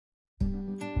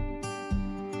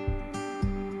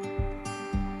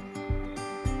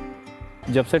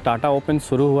जब से टाटा ओपन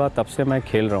शुरू हुआ तब से मैं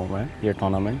खेल रहा हूँ मैं ये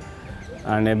टूर्नामेंट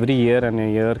एंड एवरी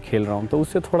ईयर खेल रहा हूँ, तो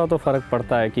उससे थोड़ा तो फ़र्क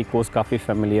पड़ता है कि कोर्स काफ़ी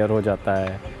फेमिलियर हो जाता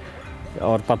है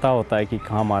और पता होता है कि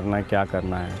कहाँ मारना है, क्या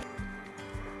करना है।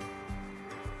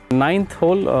 9th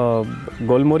होल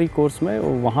गोलमोरी कोर्स में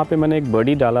वहाँ पे मैंने एक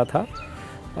बर्डी डाला था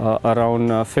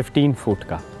अराउंड 15 फुट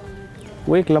का,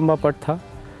 वो एक लंबा पट था।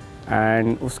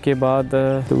 एंड उसके बाद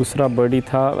दूसरा बर्डी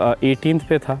था 18th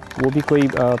पे था, वो भी कोई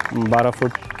 12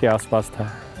 फुट के आसपास था,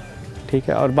 ठीक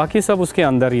है, और बाकी सब उसके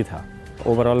अंदर ही था।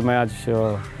 ओवरऑल मैं आज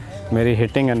मेरी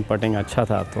हिटिंग एंड पटिंग अच्छा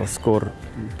था, तो स्कोर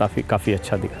काफ़ी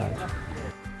अच्छा दिखा आज।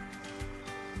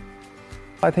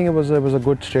 I think it was a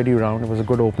good steady round. It was a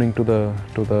good opening to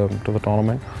the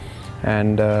tournament,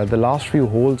 and the last few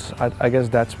holes, I guess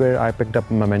that's where I picked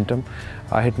up momentum.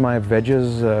 I hit my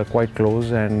wedges quite close,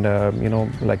 and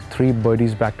like 3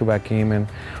 birdies back to back came, and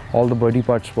all the birdie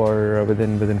putts were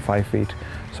within 5 feet.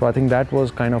 So I think that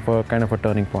was kind of a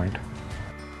turning point.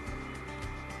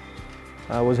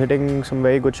 I was hitting some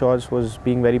very good shots, was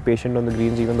being very patient on the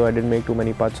greens, even though I didn't make too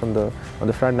many putts on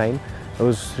the front 9. I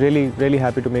was really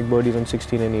happy to make birdies on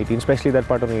 16 and 18, especially that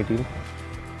putt on 18.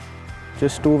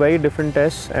 Just 2 very different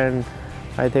tests, and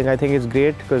I think it's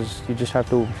great because you just have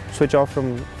to switch off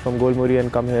from Golmuri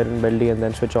and come here in Beldi and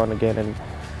then switch on again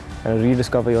and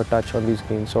rediscover your touch on these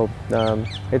greens. So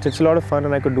it's a lot of fun,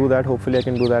 and I could do that. Hopefully I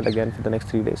can do that again for the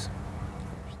next 3 days.